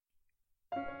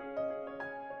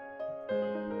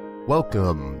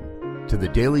Welcome to the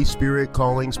Daily Spirit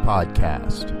Callings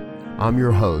Podcast. I'm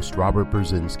your host, Robert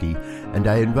Brzezinski, and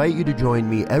I invite you to join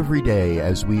me every day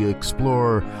as we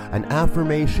explore an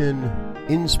affirmation,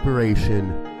 inspiration,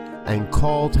 and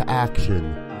call to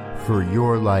action for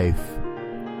your life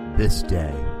this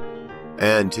day.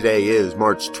 And today is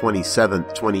March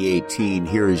 27th, 2018.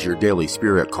 Here is your Daily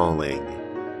Spirit Calling.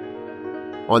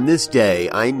 On this day,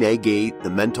 I negate the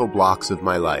mental blocks of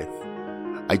my life.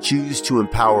 I choose to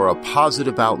empower a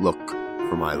positive outlook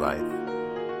for my life.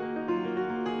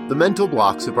 The mental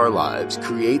blocks of our lives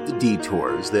create the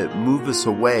detours that move us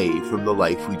away from the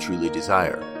life we truly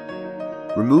desire.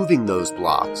 Removing those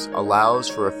blocks allows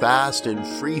for a fast and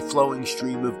free-flowing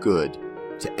stream of good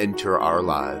to enter our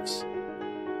lives.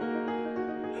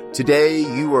 Today,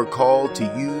 you are called to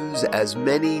use as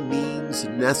many means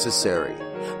necessary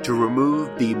to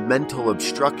remove the mental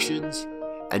obstructions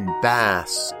and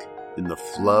bask in the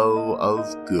flow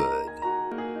of good.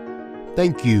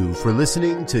 Thank you for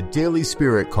listening to Daily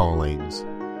Spirit Callings.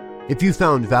 If you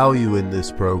found value in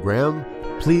this program,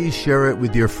 please share it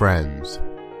with your friends.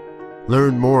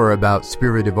 Learn more about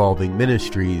Spirit Evolving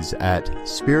Ministries at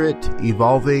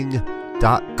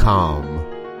spiritevolving.com.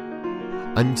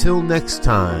 Until next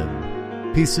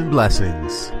time, peace and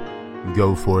blessings.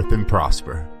 Go forth and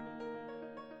prosper.